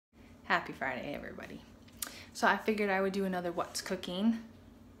Happy Friday, everybody. So I figured I would do another What's Cooking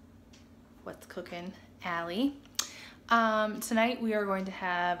Allie. Tonight we are going to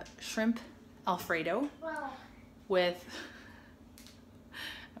have shrimp Alfredo with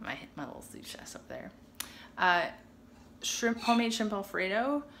my little sous chef up there. Homemade shrimp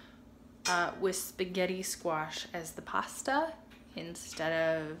Alfredo with spaghetti squash as the pasta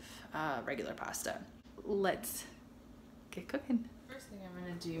instead of regular pasta. Let's get cooking. First thing I'm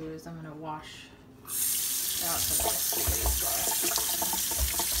gonna do is I'm gonna wash out some of the spaghetti squash.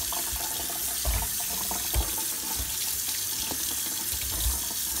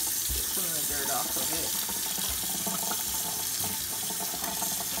 Get some of the dirt off of it.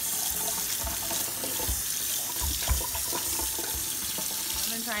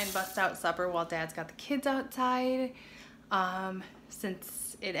 I'm gonna try and bust out supper while Dad's got the kids outside.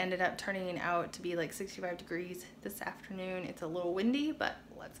 Since it ended up turning out to be like 65 degrees this afternoon, it's a little windy, but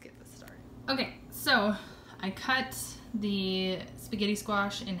let's get this started. Okay, so I cut the spaghetti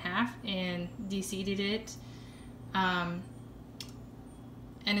squash in half and de-seeded it. And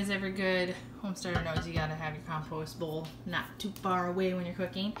as every good homesteader knows, you gotta have your compost bowl not too far away when you're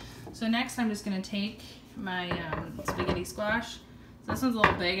cooking. So next I'm just gonna take my spaghetti squash. So this one's a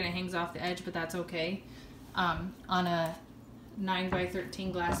little big and it hangs off the edge, but that's okay. On a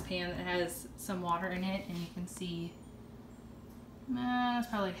 9x13 glass pan that has some water in it, and you can see it's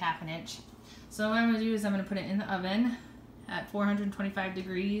probably half an inch. So what I'm going to do is I'm going to put it in the oven at 425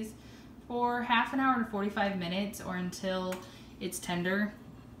 degrees for half an hour to 45 minutes, or until it's tender,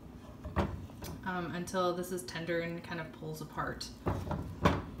 until this is tender and kind of pulls apart.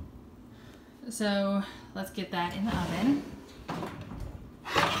 So let's get that in the oven.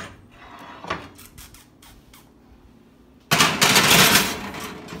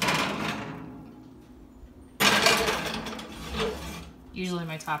 Usually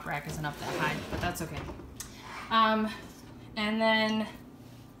my top rack isn't up that high, but that's okay. And then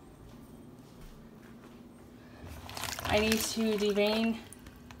I need to devein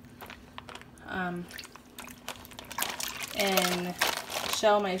and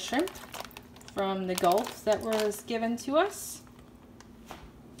shell my shrimp from the gulf that was given to us.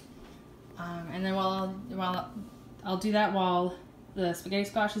 And then I'll do that while the spaghetti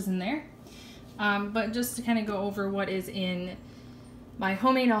squash is in there. But just to kind of go over what is in my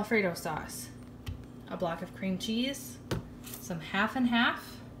homemade Alfredo sauce: a block of cream cheese, some half and half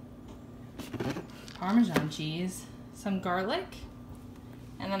Parmesan cheese, some garlic,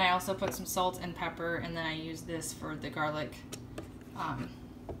 and then I also put some salt and pepper, and then I use this for the garlic,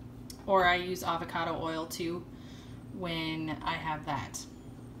 or I use avocado oil too when I have that.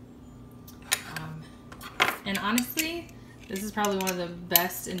 And honestly, this is probably one of the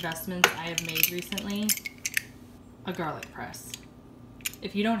best investments I have made recently: a garlic press.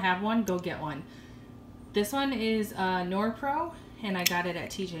 If you don't have one, go get one. This one is NorPro, and I got it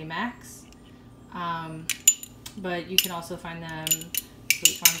at TJ Maxx. But you can also find them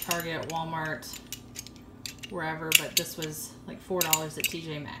Fleet Farm, Target, Walmart, wherever. But this was like $4 at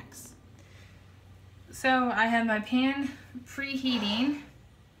TJ Maxx. So I have my pan preheating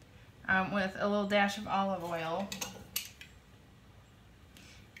with a little dash of olive oil.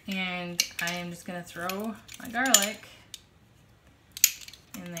 And I am just going to throw my garlic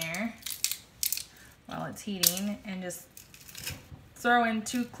in there while it's heating, and just throw in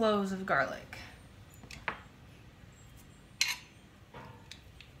 2 cloves of garlic.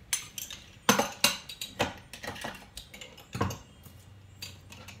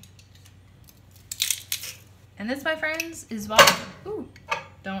 And this, my friends, is why, ooh,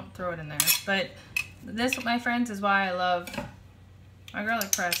 don't throw it in there, but this, my friends, is why I love my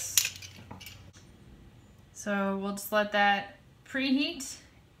garlic press. So we'll just let that preheat,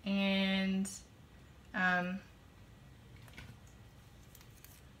 and then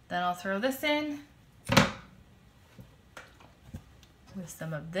I'll throw this in with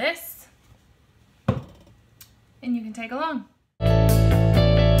some of this, and you can take along.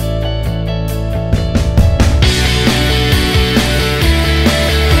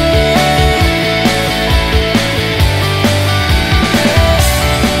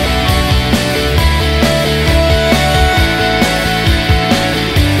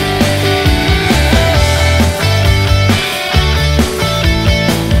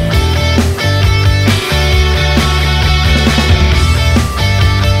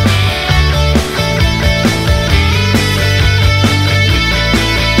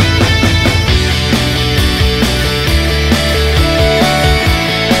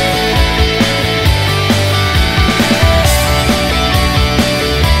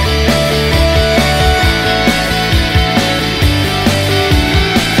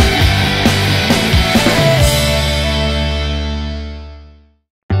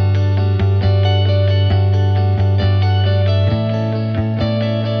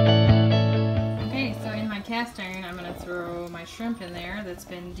 there that's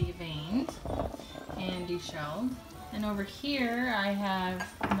been deveined and deshelled. And over here I have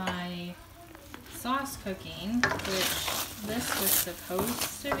my sauce cooking, which this was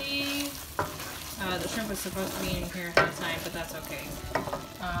supposed to be. The shrimp was supposed to be in here ahead of time, but that's okay.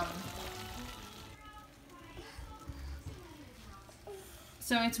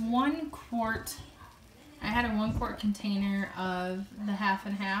 So it's 1 quart. I had a 1 quart container of the half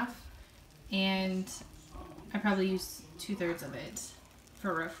and half, and I probably used 2/3 of it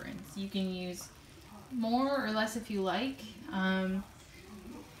for reference. You can use more or less if you like.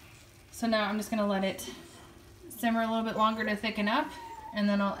 So now I'm just gonna let it simmer a little bit longer to thicken up, and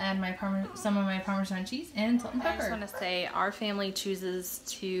then I'll add my some of my Parmesan cheese and salt and pepper. I just want to say our family chooses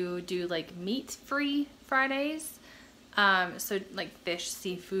to do like meat-free Fridays, so like fish,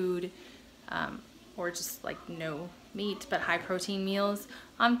 seafood, or just like no meat but high protein meals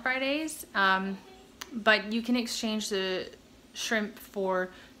on Fridays. But you can exchange the shrimp for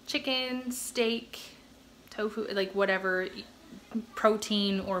chicken, steak, tofu, like whatever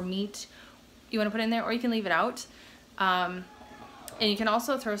protein or meat you want to put in there, or you can leave it out. And you can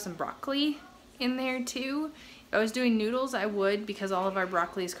also throw some broccoli in there too. If I was doing noodles, I would, because all of our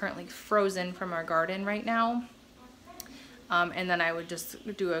broccoli is currently frozen from our garden right now. And then I would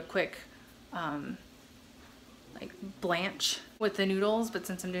just do a quick like blanch with the noodles, but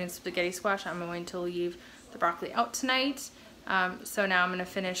since I'm doing spaghetti squash, I'm going to leave the broccoli out tonight. So now I'm going to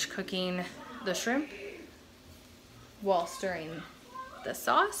finish cooking the shrimp while stirring the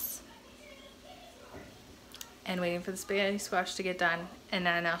sauce and waiting for the spaghetti squash to get done, and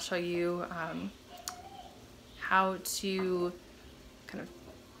then I'll show you how to kind of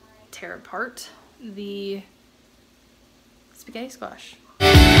tear apart the spaghetti squash.